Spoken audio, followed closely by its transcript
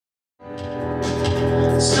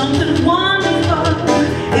Something wonderful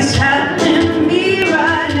is happening to me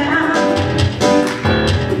right now.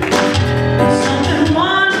 Something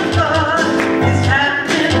wonderful is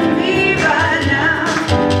happening to me right now.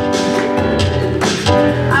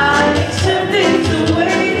 I accept things the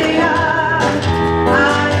way they are.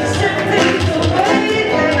 I accept things the way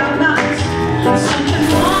they are not. Something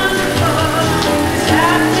wonderful is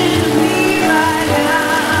happening to me right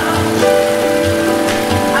now.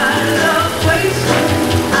 I love wasting.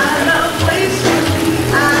 I love wasting.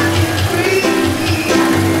 I get free.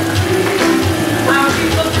 I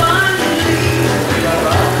reap abundantly.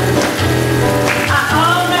 I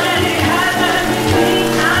already have everything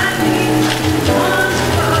I need.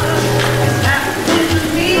 Wonderful is happening to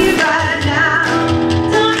me right now.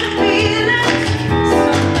 Don't you feel it?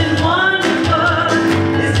 Something wonderful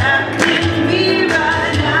is happening to me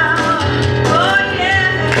right now. Oh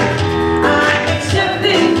yeah, I accept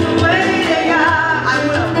things the way they are. I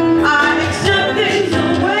will. I accept things the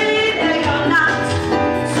way they are not.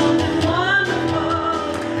 Something wonderful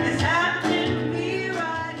is happening to me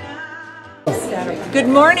right now. Good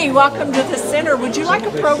morning, welcome to the center. Would you like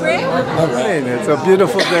a program? All right, it's a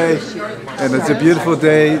beautiful day, and it's a beautiful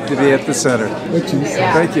day to be at the center.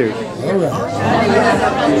 Thank you. All right.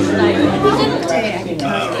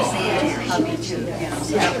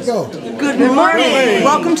 Go. Good morning,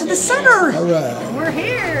 welcome to the center. All right. We're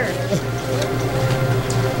here.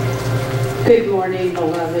 Good morning,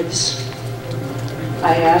 beloveds.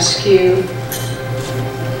 I ask you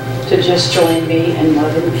to just join me in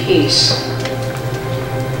love and peace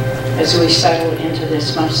as we settle into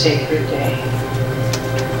this most sacred day.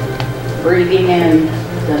 Breathing in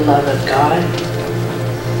the love of God,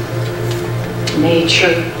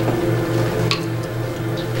 nature,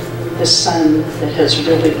 the sun that has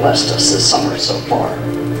really blessed us this summer so far.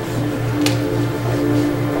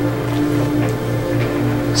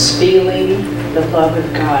 Feeling the love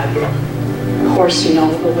of God coursing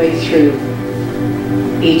all the way through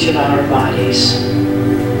each of our bodies.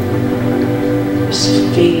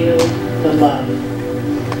 Just feel the love,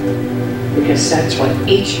 because that's what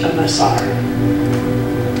each of us are,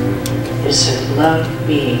 is a love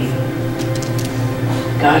being.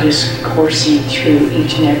 God is coursing through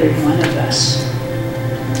each and every one of us.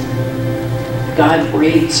 God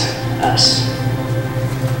breathes us.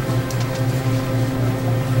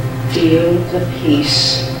 Feel the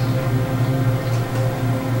peace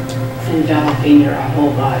enveloping your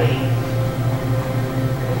whole body.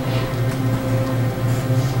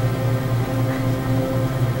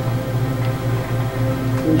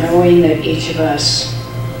 Knowing that each of us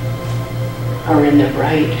are in the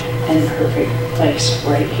right and perfect place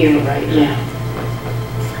right here, right now.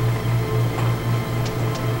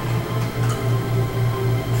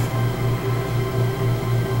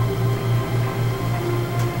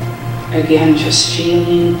 Again, just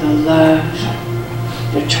feeling the love,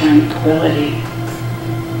 the tranquility.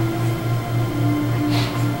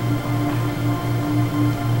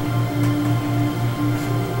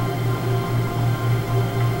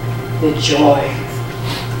 The joy.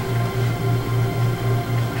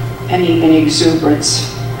 And even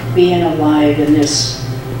exuberance, being alive in this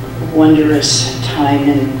wondrous time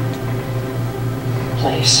and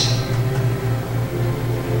place.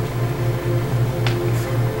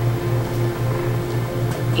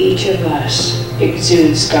 Each of us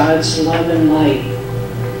exudes God's love and light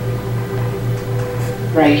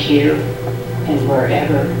right here and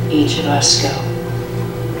wherever each of us go.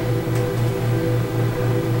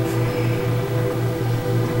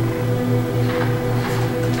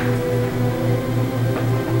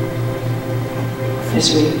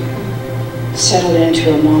 As we settle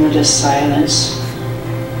into a moment of silence,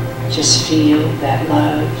 just feel that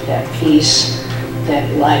love, that peace, that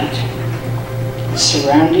light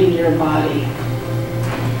surrounding your body,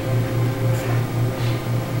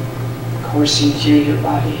 coursing through your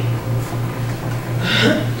body,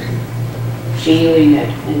 feeling it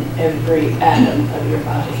in every atom of your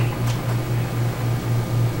body.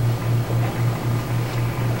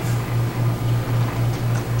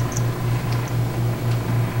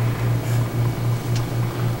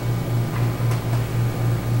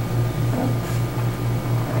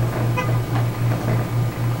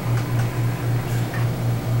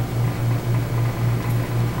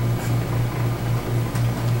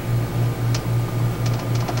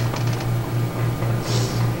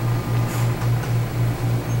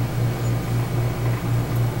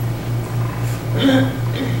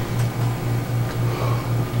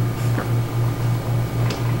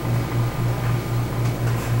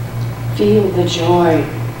 Feel the joy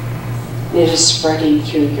that is spreading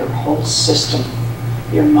through your whole system,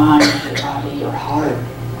 your mind, your body, your heart,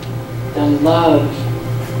 the love.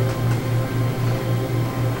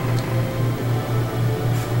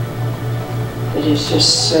 That is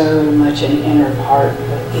just so much an inner part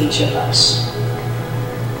of each of us.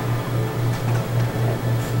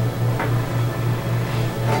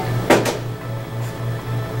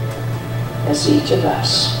 As each of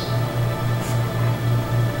us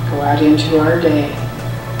go out into our day,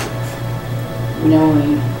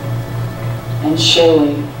 knowing and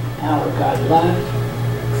showing our God love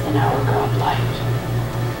and our God light.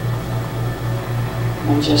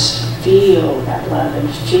 And just feel that love and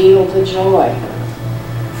feel the joy.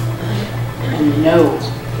 And know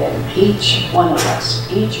that each one of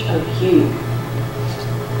us, each of you,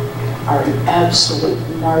 are an absolute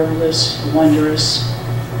marvelous, wondrous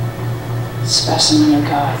specimen of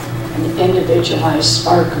God, an individualized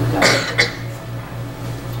spark of God.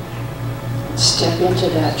 Step into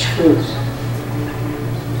that truth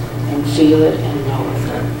and feel it and know it.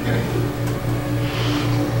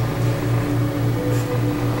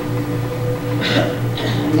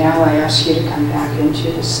 And now I ask you to come back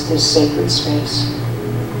into this sacred space,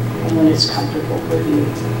 and when it's comfortable for you,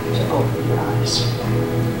 to open your eyes.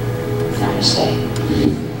 Namaste.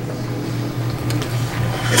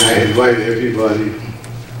 And I invite everybody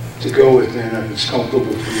to go within if it's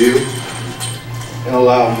comfortable for you, and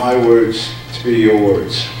allow my words to be your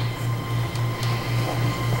words.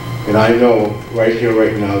 And I know right here,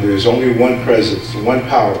 right now, there's only one presence, one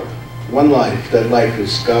power, one life. That life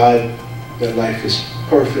is God. That life is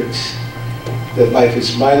perfect. That life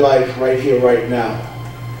is my life right here, right now.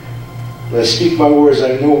 When I speak my words,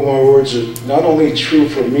 I know my words are not only true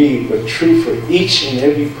for me, but true for each and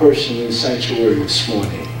every person in the sanctuary this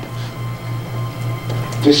morning.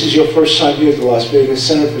 If this is your first time here at the Las Vegas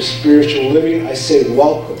Center for Spiritual Living, I say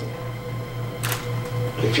welcome.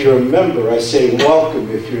 If you're a member, I say welcome.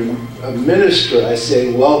 If you're a minister, I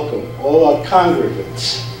say welcome. All our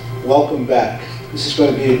congregants, welcome back. This is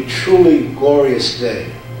going to be a truly glorious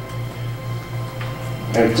day.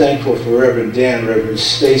 I'm thankful for Reverend Dan, Reverend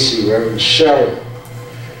Stacy, Reverend Cheryl.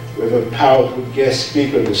 We have a powerful guest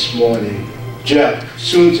speaker this morning, Jeff,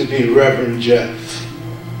 soon to be Reverend Jeff.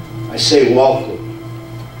 I say welcome.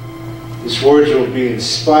 His words will be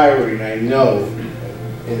inspiring, I know,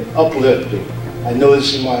 and uplifting. I know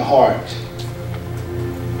this in my heart.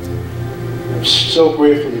 I'm so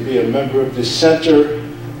grateful to be a member of this center.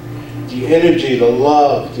 The energy, the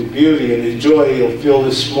love, the beauty, and the joy you'll feel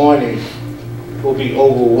this morning will be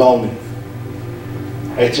overwhelming.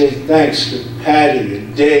 I say thanks to Patty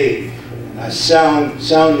and Dave, and our sound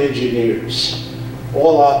engineers,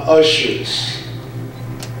 all our ushers,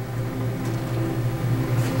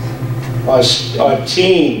 our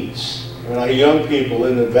teens, and our young people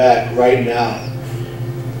in the back right now.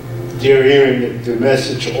 They're hearing the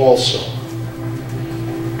message also.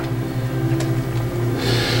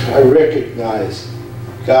 I recognize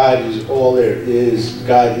God is all there is.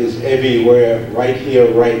 God is everywhere, right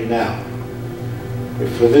here, right now. And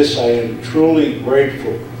for this, I am truly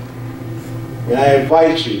grateful. And I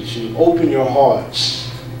invite you to open your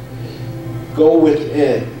hearts, go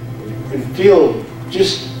within, and feel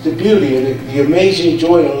just the beauty and the amazing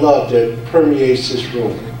joy and love that permeates this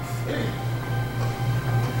room.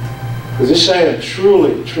 For this I am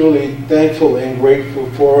truly, truly thankful and grateful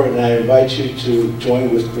for, and I invite you to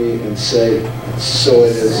join with me and say, so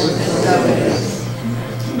it is.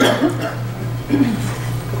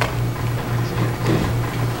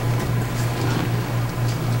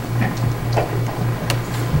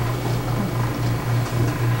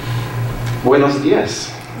 Buenos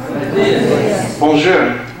días.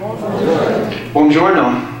 Bonjour.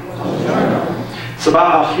 Buongiorno.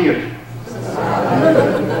 Sabah al-khair.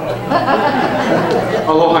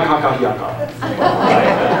 Aloha kakayaka.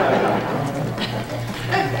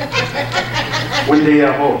 Wendy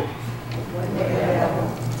ho.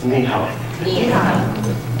 Ni hao.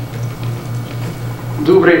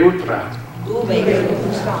 Dobre utra.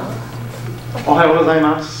 Ohayou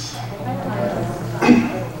gozaimasu.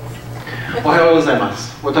 Ohayou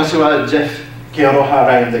gozaimasu. Watashi wa Jeff Kealoha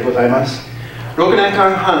Ryan でございます。6年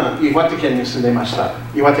間半、岩手県に住んでいました。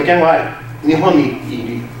岩手県は日本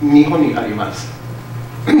にあります。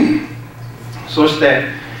そして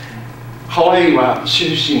ハワイは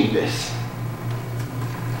出身です。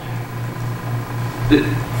で、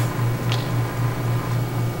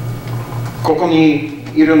ここに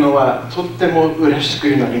いるのはとっても嬉し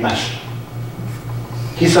くなります。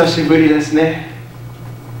久しぶりですね。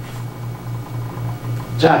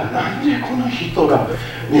じゃあなんでこの人が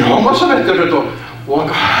日本語喋ってると分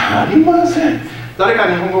かりません。誰か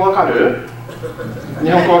日本語分かる？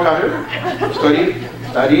日本語分かる？一人？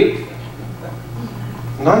 2人、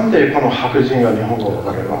なんでこの白人が日本語を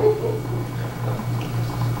わかるの？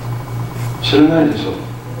知らないでしょ。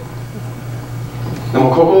でも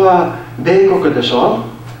ここは米国でしょ。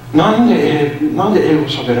なんで英語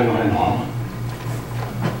喋れないの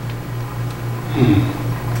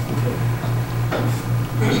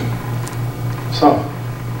？So,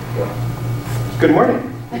 good morning.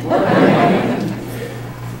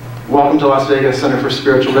 Welcome to Las Vegas Center for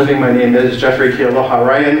Spiritual Living. My name is Jeffrey Kealoha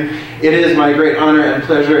Ryan. It is my great honor and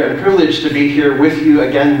pleasure and privilege to be here with you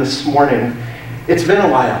again this morning. It's been a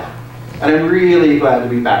while, and I'm really glad to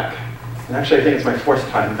be back. And actually, I think it's my 4th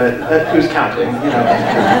time, but who's counting? You know.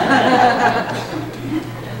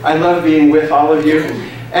 I love being with all of you.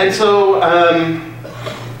 And so,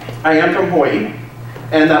 I am from Hawaii,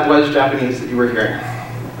 and that was Japanese that you were hearing.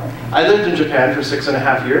 I lived in Japan for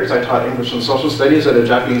 6.5 years. I taught English and Social Studies at a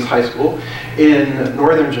Japanese high school in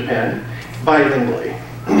northern Japan, bilingually.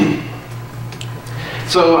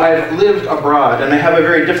 So I've lived abroad, and I have a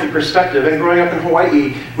very different perspective. And growing up in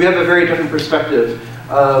Hawaii, we have a very different perspective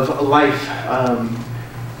of life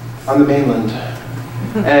on the mainland.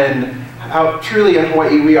 And how truly in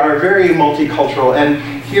Hawaii we are very multicultural. And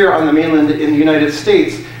here on the mainland in the United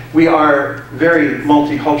States, we are very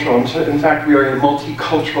multicultural. In fact, we are a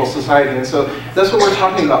multicultural society. And so that's what we're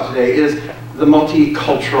talking about today, is the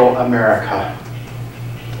multicultural America.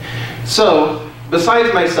 So,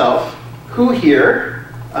 besides myself, who here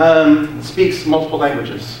speaks multiple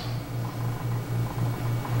languages?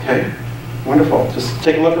 Okay, wonderful. Just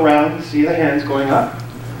take a look around, see the hands going up.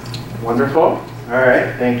 Wonderful. All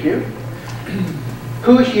right, thank you.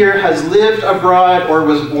 Who here has lived abroad or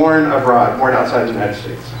was born abroad, born outside the United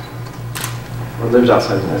States? Or lived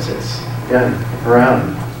outside the United States? Again,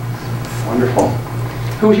 around. Wonderful.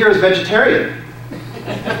 Who here is vegetarian?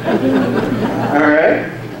 All right,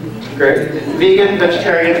 great. Vegan,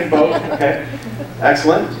 vegetarian, both, okay.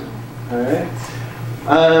 Excellent, all right.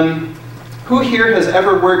 Who here has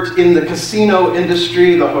ever worked in the casino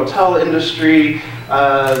industry, the hotel industry,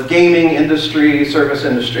 gaming industry, service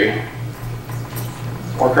industry?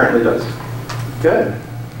 Or currently does? Good,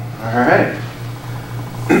 all right.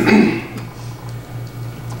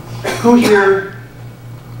 Who here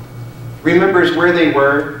remembers where they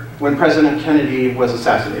were when President Kennedy was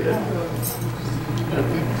assassinated?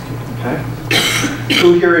 Okay.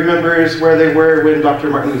 Who here remembers where they were when Dr.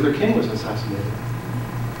 Martin Luther King was assassinated?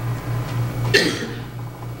 Interesting.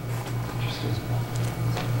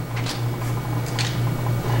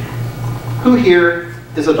 Who here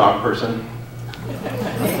is a dog person?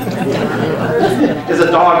 Is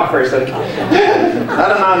a dog person.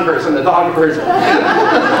 Not a non-person, a dog person.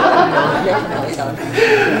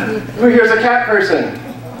 Who here is a cat person?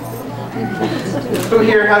 Who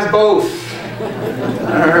here has both?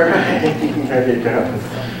 Alright, there you go.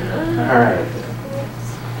 Alright.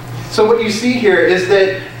 So what you see here is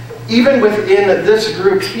that even within this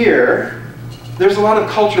group here, there's a lot of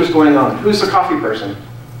cultures going on. Who's a coffee person?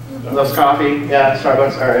 Loves coffee? Yeah,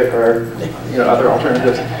 Starbucks, alright, or you know, other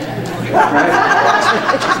alternatives. Right?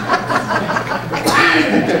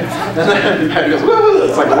 And then Patty goes, woo,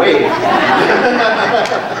 it's like a wave.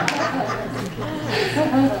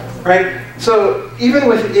 Right? So even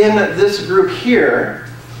within this group here,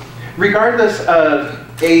 regardless of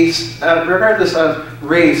race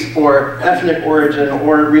or ethnic origin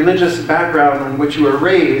or religious background in which you were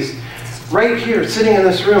raised, right here, sitting in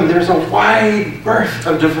this room, there's a wide berth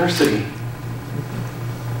of diversity,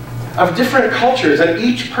 of different cultures, and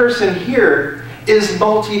each person here is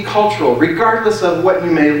multicultural, regardless of what you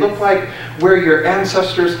may look like, where your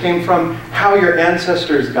ancestors came from, how your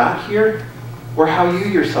ancestors got here, or how you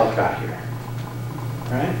yourself got here.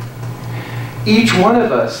 Right? Each one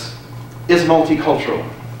of us is multicultural.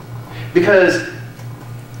 Because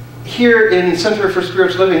here in Center for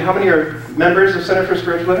Spiritual Living, how many are members of Center for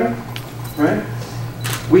Spiritual Living? Right?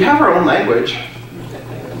 We have our own language.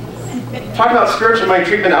 Talk about spiritual mind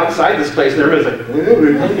treatment outside this place, and everybody's like, what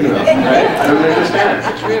are you talking about? Right? I don't understand.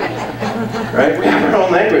 Right? We have our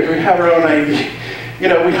own language. We have our own idea. You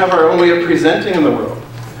know, we have our own way of presenting in the world.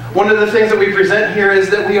 One of the things that we present here is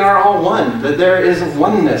that we are all one, that there is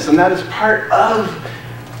oneness, and that is part of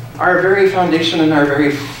our very foundation and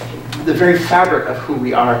the very fabric of who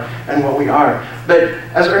we are and what we are. But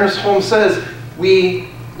as Ernest Holmes says,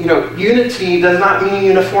 unity does not mean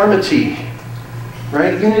uniformity.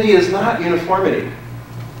 Right? Unity is not uniformity.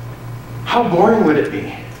 How boring would it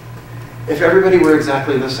be if everybody were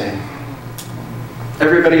exactly the same?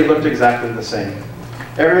 Everybody looked exactly the same.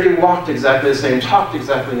 Everybody walked exactly the same, talked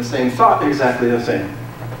exactly the same, thought exactly the same.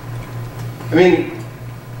 I mean,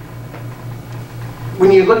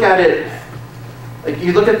 when you look at it Like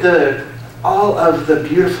you look at all of the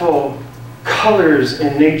beautiful colors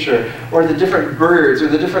in nature, or the different birds, or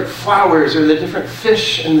the different flowers, or the different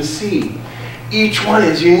fish in the sea. Each one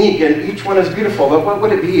is unique and each one is beautiful, but what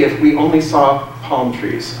would it be if we only saw palm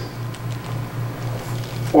trees?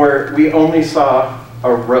 Or we only saw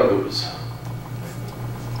a rose?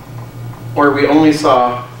 Or we only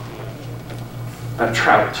saw a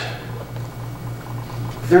trout?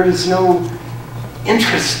 There is no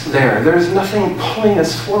interest there. There's nothing pulling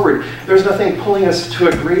us forward. There's nothing pulling us to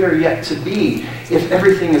a greater yet to be if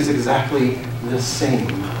everything is exactly the same.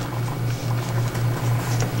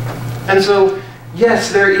 And so,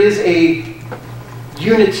 yes, there is a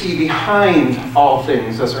unity behind all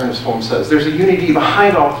things, as Ernest Holmes says. There's a unity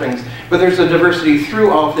behind all things, but there's a diversity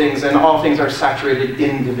through all things, and all things are saturated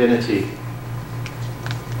in divinity.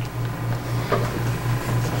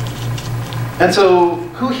 And so,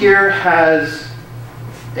 who here has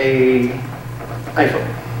a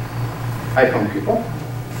iPhone? iPhone people?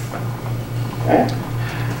 Okay.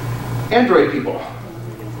 Android people?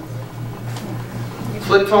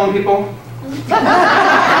 Flip phone people? There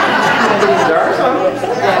are some.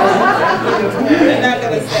 You're not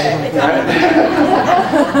going to say.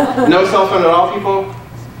 No cell phone at all people?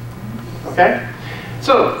 Okay.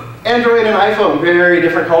 So, Android and iPhone, very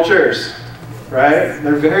different cultures, right?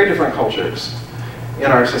 They're very different cultures in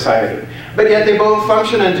our society. But yet they both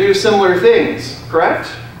function and do similar things, correct?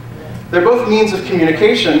 They're both means of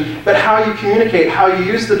communication, but how you communicate, how you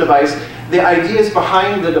use the device, the ideas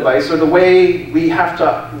behind the device, or the way we have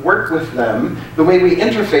to work with them, the way we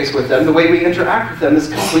interface with them, the way we interact with them is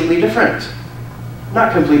completely different.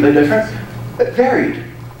 Not completely different, but varied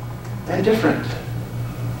and different.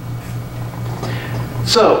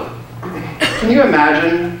 So, can you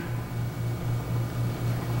imagine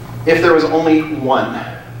if there was only one?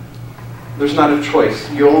 There's not a choice.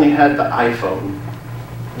 You only had the iPhone.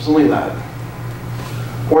 There's only that.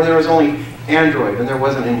 Or there was only Android and there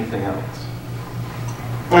wasn't anything else.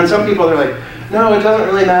 And some people are like, no, it doesn't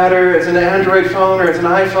really matter. It's an Android phone or it's an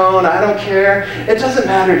iPhone. I don't care. It doesn't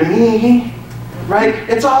matter to me. Right?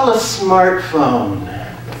 It's all a smartphone.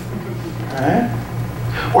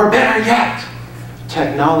 Right? Or better yet,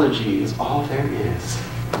 technology is all there is.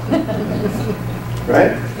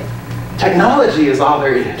 Right? Technology is all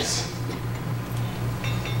there is.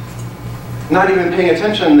 Not even paying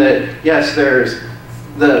attention that, yes, there's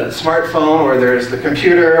the smartphone, or there's the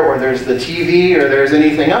computer, or there's the TV, or there's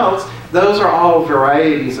anything else. Those are all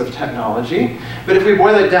varieties of technology. But if we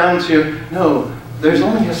boil it down to, no, there's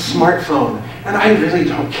only a smartphone, and I really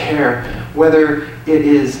don't care whether it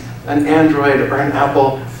is an Android or an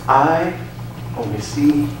Apple. I only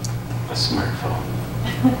see a smartphone.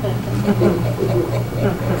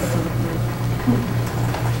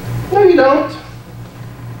 No, you don't.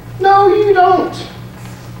 No, you don't.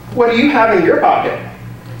 What do you have in your pocket?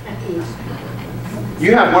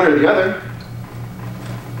 You have one or the other.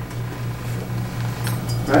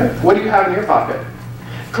 Right? What do you have in your pocket?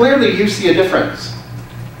 Clearly you see a difference.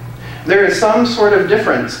 There is some sort of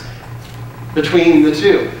difference between the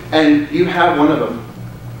two, and you have one of them.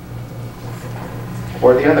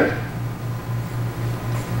 Or the other.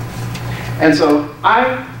 And so I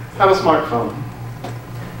have a smartphone.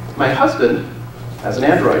 My husband has an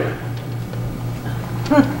Android.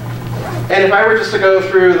 And if I were just to go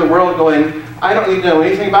through the world going, I don't need to know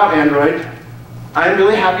anything about Android. I'm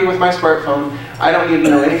really happy with my smartphone. I don't need to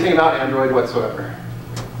know anything about Android whatsoever.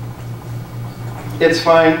 It's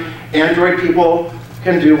fine. Android people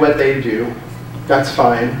can do what they do. That's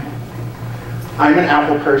fine. I'm an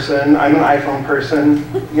Apple person. I'm an iPhone person.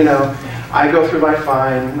 You know, I go through life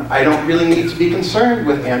fine. I don't really need to be concerned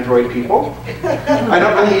with Android people. I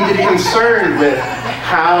don't really need to be concerned with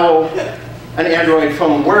how an Android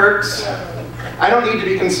phone works. I don't need to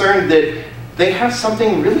be concerned that they have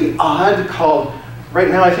something really odd called, right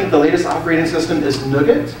now I think the latest operating system is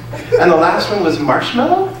Nougat, and the last one was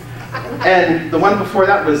Marshmallow, and the one before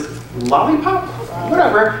that was Lollipop?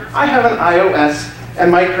 Whatever. I have an iOS,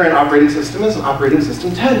 and my current operating system is operating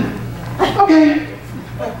system 10. Okay.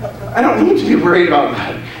 I don't need to be worried about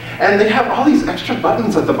that. And they have all these extra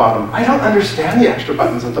buttons at the bottom. I don't understand the extra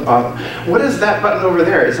buttons at the bottom. What is that button over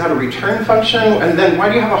there? Is that a return function? And then why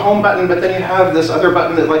do you have a home button, but then you have this other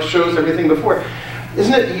button that like shows everything before?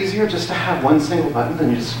 Isn't it easier just to have one single button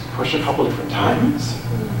than you just push a couple different times?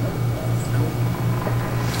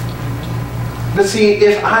 But see,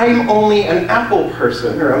 if I'm only an Apple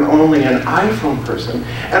person, or I'm only an iPhone person,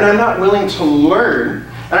 and I'm not willing to learn,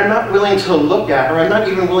 and I'm not willing to look at, or I'm not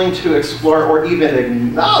even willing to explore or even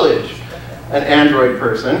acknowledge an Android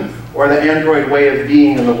person, or the Android way of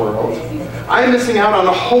being in the world, I'm missing out on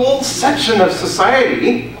a whole section of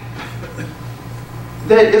society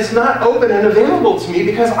that is not open and available to me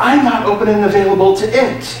because I'm not open and available to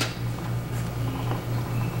it.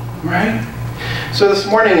 Right? So this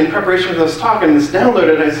morning, in preparation for this talk and this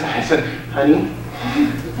downloaded, I said, honey,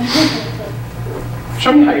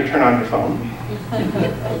 show me how you turn on your phone.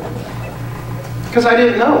 Because I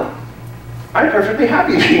didn't know. I'm perfectly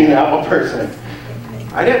happy being an Apple person.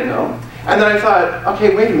 I didn't know. And then I thought,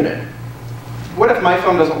 okay, wait a minute. What if my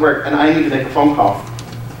phone doesn't work and I need to make a phone call?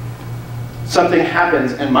 Something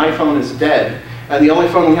happens and my phone is dead, and the only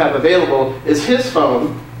phone we have available is his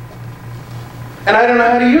phone, and I don't know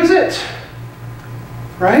how to use it.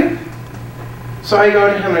 Right? So I go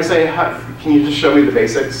to him and I say, can you just show me the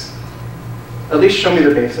basics? At least show me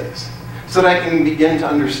the basics, so that I can begin to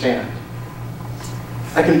understand.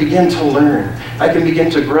 I can begin to learn. I can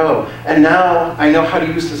begin to grow. And now I know how to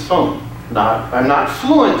use his phone. I'm not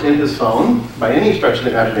fluent in his phone by any stretch of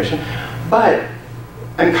the imagination, but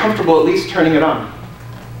I'm comfortable at least turning it on.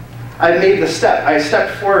 I made the step. I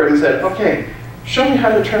stepped forward and said, okay, show me how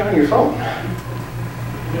to turn on your phone.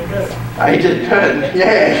 I did good.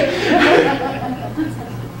 Yay.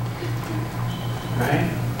 Right?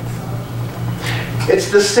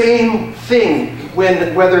 It's the same thing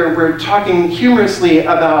whether we're talking humorously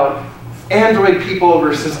about Android people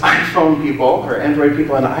versus iPhone people, or Android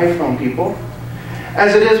people and iPhone people,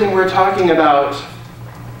 as it is when we're talking about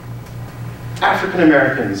African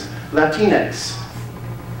Americans, Latinx,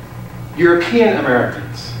 European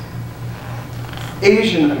Americans,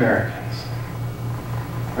 Asian Americans,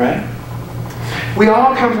 right? We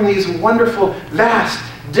all come from these wonderful, vast,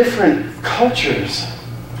 different cultures.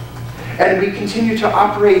 And we continue to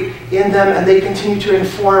operate in them, and they continue to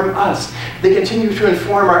inform us. They continue to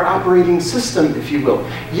inform our operating system, if you will.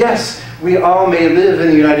 Yes, we all may live in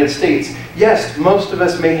the United States. Yes, most of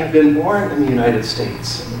us may have been born in the United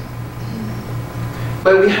States.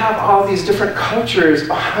 But we have all these different cultures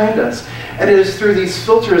behind us, and it is through these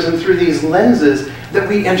filters and through these lenses that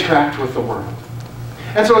we interact with the world.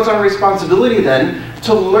 And so it's our responsibility then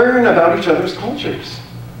to learn about each other's cultures.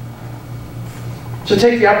 To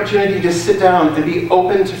take the opportunity to sit down and be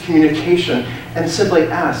open to communication and simply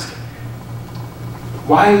ask,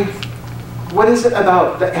 what is it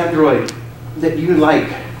about the Android that you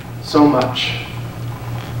like so much?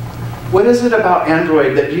 What is it about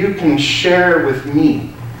Android that you can share with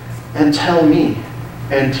me and tell me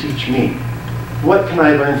and teach me? What can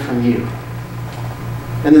I learn from you?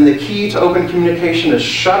 And then the key to open communication is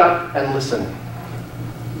shut up and listen.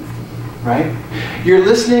 Right? You're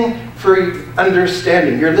listening for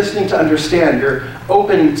understanding. You're listening to understand. You're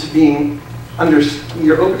open to being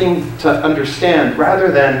you're opening to understand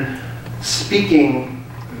rather than speaking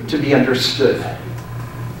to be understood.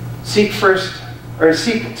 Seek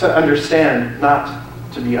to understand, not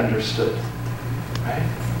to be understood. Right?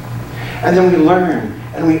 And then we learn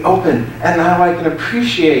and we open, and now I can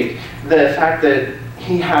appreciate the fact that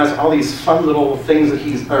he has all these fun little things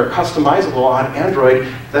that are customizable on Android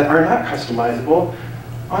that are not customizable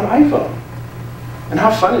on iPhone. And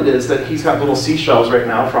how fun it is that he's got little seashells right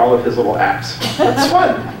now for all of his little apps. That's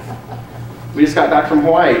fun. We just got back from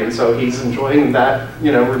Hawaii, and so he's enjoying that,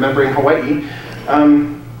 remembering Hawaii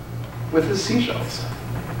with his seashells.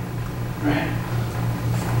 Right?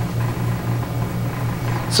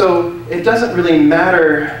 So it doesn't really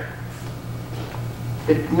matter.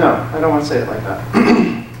 No, I don't want to say it like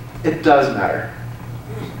that. It does matter.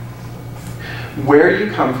 Where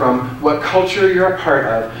you come from, what culture you're a part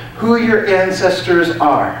of, who your ancestors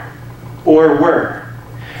are or were,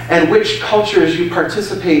 and which cultures you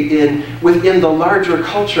participate in within the larger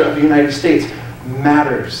culture of the United States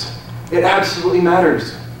matters. It absolutely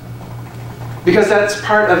matters. Because that's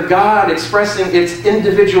part of God expressing its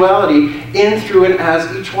individuality in, through, and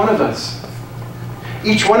as each one of us.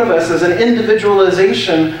 Each one of us is an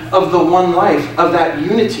individualization of the one life, of that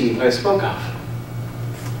unity that I spoke of.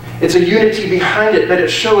 It's a unity behind it, but it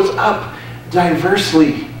shows up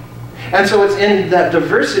diversely. And so it's in that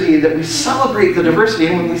diversity that we celebrate the diversity.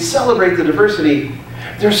 And when we celebrate the diversity,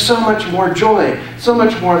 there's so much more joy, so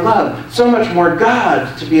much more love, so much more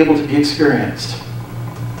God to be able to be experienced.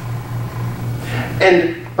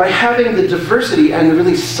 And by having the diversity and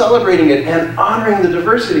really celebrating it and honoring the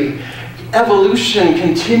diversity, evolution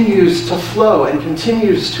continues to flow and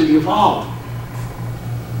continues to evolve.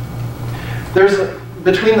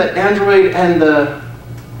 Between the Android and the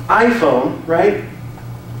iPhone, right?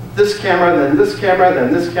 This camera, then this camera,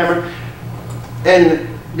 then this camera. And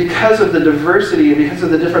because of the diversity and because of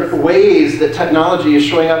the different ways that technology is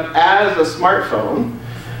showing up as a smartphone,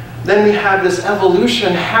 then we have this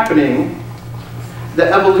evolution happening, the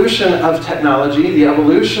evolution of technology, the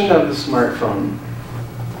evolution of the smartphone,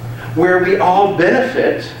 where we all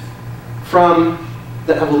benefit from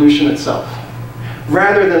the evolution itself.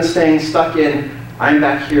 Rather than staying stuck in, I'm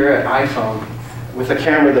back here at iPhone with a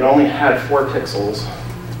camera that only had 4 pixels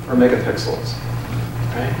or megapixels,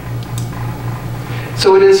 right?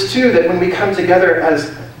 So it is too that when we come together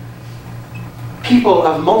as people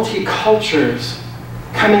of multi-cultures,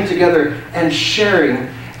 coming together and sharing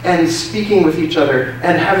and speaking with each other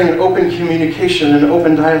and having an open communication and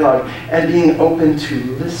open dialogue and being open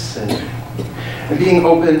to listen and being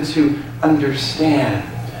open to understand,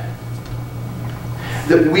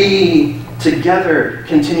 that we together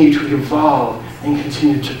continue to evolve and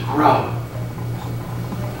continue to grow.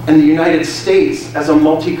 And the United States as a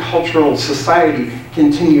multicultural society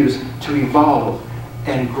continues to evolve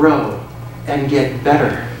and grow and get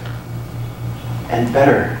better and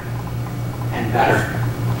better and better.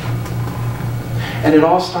 And it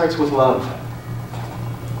all starts with love.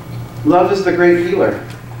 Love is the great healer.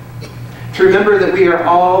 To remember that we are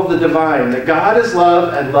all the divine, that God is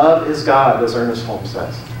love and love is God, as Ernest Holmes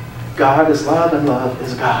says. God is love and love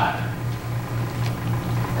is God.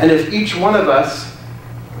 And if each one of us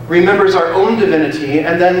remembers our own divinity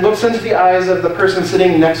and then looks into the eyes of the person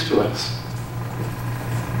sitting next to us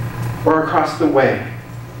or across the way,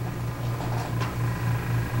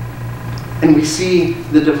 and we see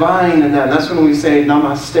the divine in them, that's when we say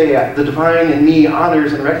namaste. The divine in me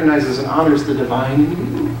honors and recognizes and honors the divine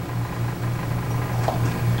in you.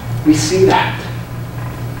 We see that.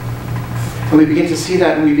 And we begin to see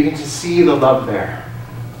that, and we begin to see the love there.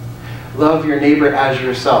 Love your neighbor as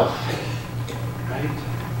yourself. Right?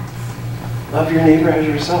 Love your neighbor as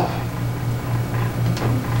yourself.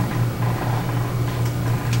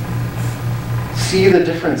 See the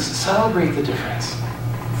difference. Celebrate the difference.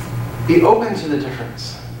 Be open to the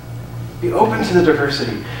difference. Be open to the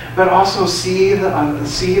diversity. But also see the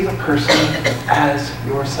person as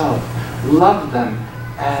yourself. Love them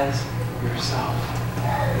as yourself.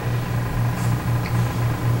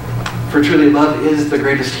 For truly, love is the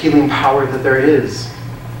greatest healing power that there is,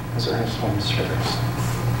 as Ernest Holmes shares.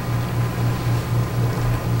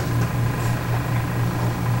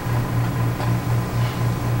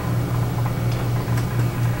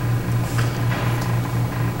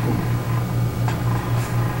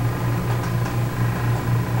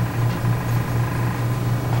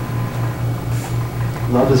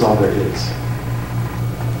 Love is all there is.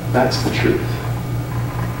 That's the truth.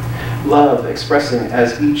 Love expressing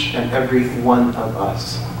as each and every one of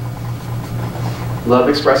us. Love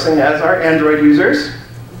expressing as our Android users.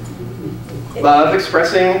 Love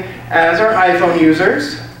expressing as our iPhone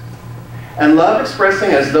users. And love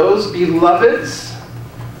expressing as those beloveds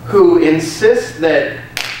who insist that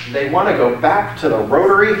they want to go back to the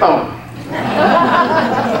rotary phone.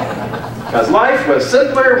 Because life was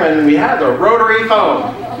simpler when we had the rotary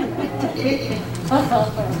phone.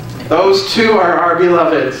 Those two are our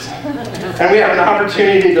beloveds. And we have an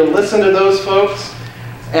opportunity to listen to those folks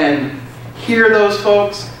and hear those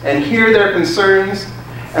folks and hear their concerns.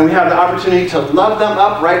 And we have the opportunity to love them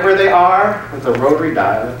up right where they are with the rotary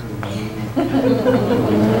dial.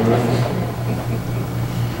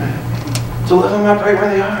 To love them up right where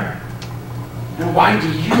they are. And why do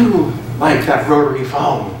you like that rotary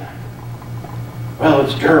phone? Well,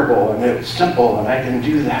 it's durable and it's simple and I can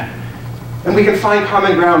do that. And we can find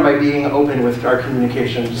common ground by being open with our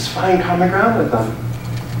communication. Just find common ground with them.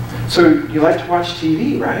 So you like to watch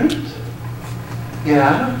TV, right?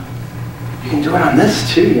 Yeah. You can do it on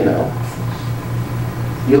this too, you know.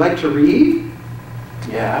 You like to read?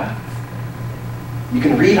 Yeah. You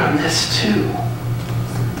can read on this too.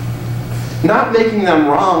 Not making them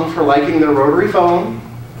wrong for liking their rotary phone,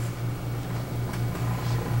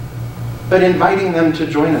 but inviting them to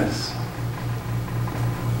join us.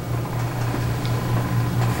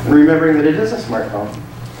 And remembering that it is a smartphone.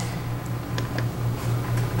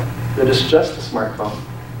 That it's just a smartphone.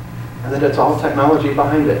 And that it's all technology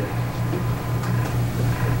behind it.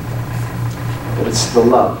 But it's the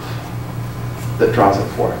love that draws it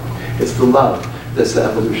forth. It's the love that's the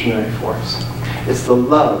evolutionary force. It's the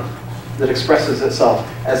love that expresses itself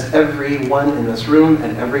as everyone in this room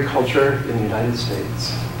and every culture in the United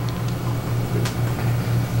States.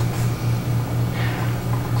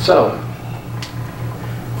 So,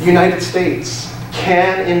 the United States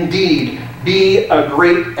can indeed be a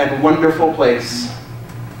great and wonderful place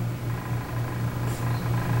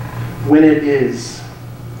when it is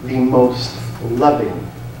the most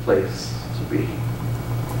loving place to be.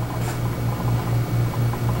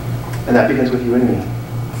 And that begins with you and me.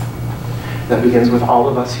 that begins with all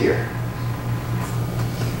of us here.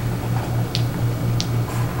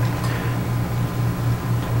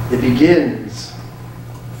 It begins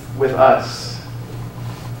with us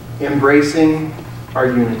embracing our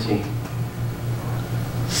unity,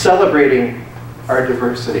 celebrating our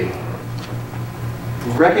diversity,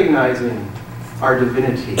 recognizing our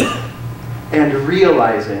divinity, and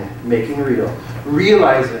realizing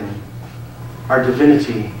our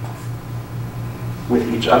divinity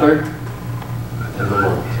with each other and the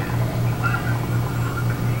world.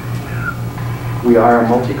 We are a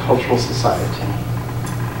multicultural society,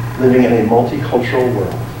 living in a multicultural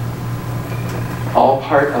world, all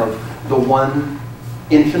part of the one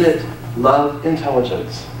infinite love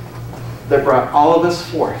intelligence that brought all of us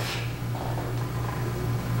forth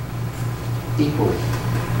equally.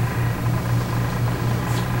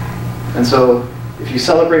 And so, if you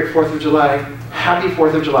celebrate 4th of July, happy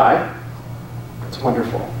 4th of July. It's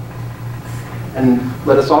wonderful. And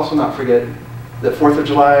let us also not forget that 4th of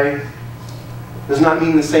July does not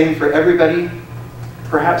mean the same for everybody,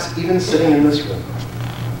 perhaps even sitting in this room.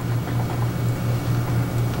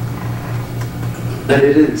 That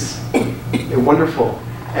it is a wonderful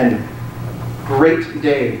and great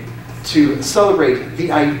day to celebrate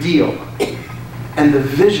the ideal and the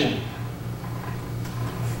vision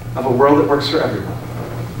of a world that works for everyone.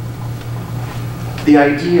 The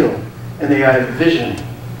ideal and the vision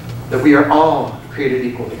that we are all created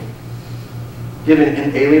equally, given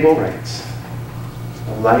inalienable rights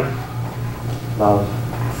of life, love,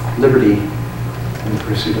 liberty, and the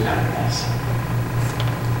pursuit of happiness.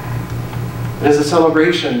 It is a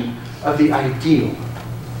celebration of the ideal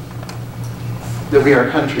that we are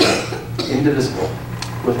a country indivisible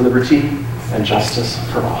with liberty and justice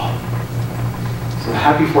for all. So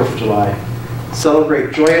happy 4th of July.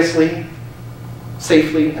 Celebrate joyously,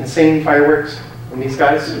 safely, and sane fireworks from these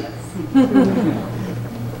guys. Yes.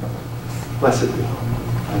 Blessed be.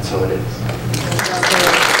 And so it is.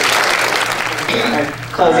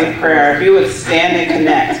 Closing prayer. If you would stand and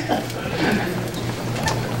connect.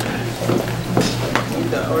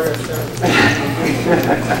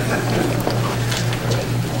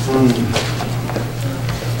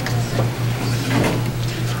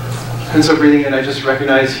 And so breathing in, I just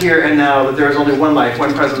recognize here and now that there is only one life,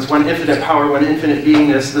 one presence, one infinite power, one infinite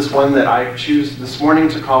beingness, this one that I choose this morning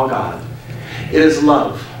to call God. It is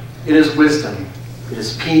love, it is wisdom, it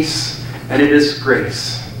is peace, and it is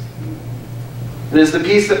grace. It is the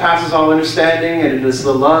peace that passes all understanding, and it is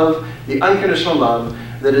the love, the unconditional love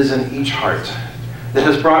that is in each heart, that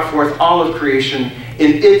has brought forth all of creation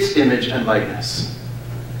in its image and likeness.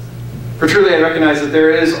 For truly I recognize that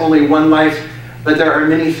there is only one life, but there are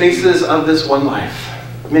many faces of this one life,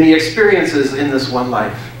 many experiences in this one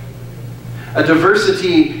life, a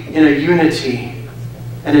diversity in a unity,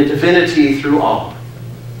 and a divinity through all.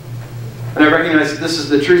 And I recognize that this is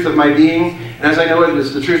the truth of my being, and as I know it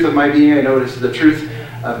is the truth of my being, I know it is the truth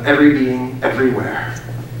of every being, everywhere,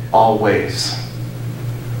 always.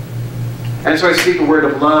 And so I speak a word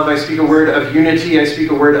of love, I speak a word of unity, I speak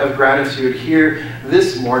a word of gratitude here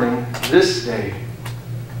this morning, this day,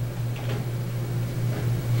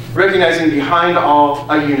 recognizing behind all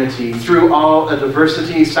a unity, through all a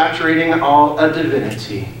diversity, saturating all a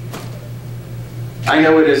divinity. I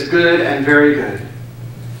know it is good and very good.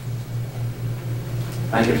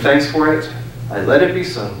 I give thanks for it, I let it be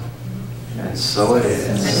so, and so it is.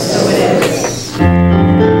 And so it is.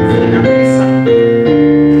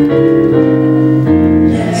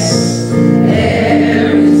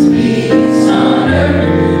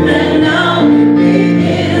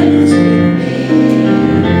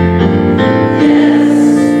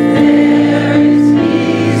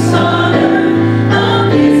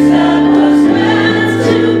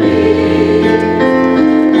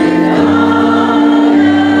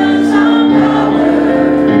 Power,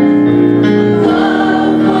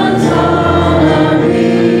 love, one soul.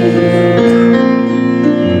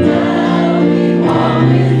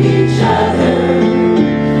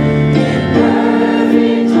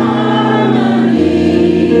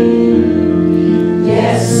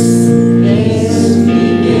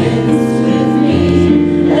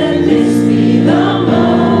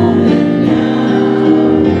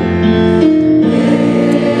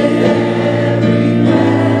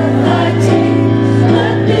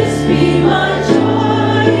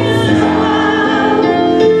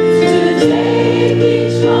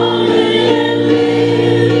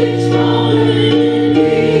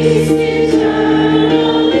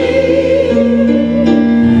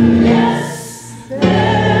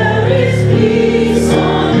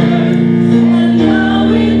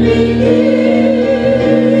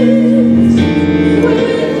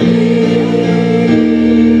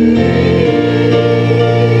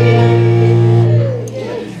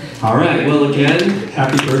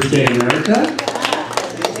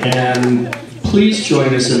 And please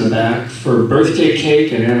join us in the back for birthday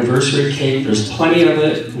cake and anniversary cake. There's plenty of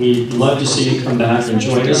it. We'd love to see you come back and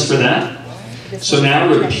join us for that. So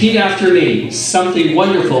now repeat after me. Something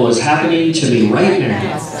wonderful is happening to me right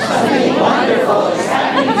now. Something wonderful is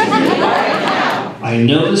happening to me right now. I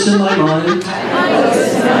know this in my mind.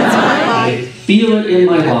 I feel it in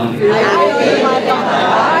my body.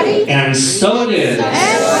 And so it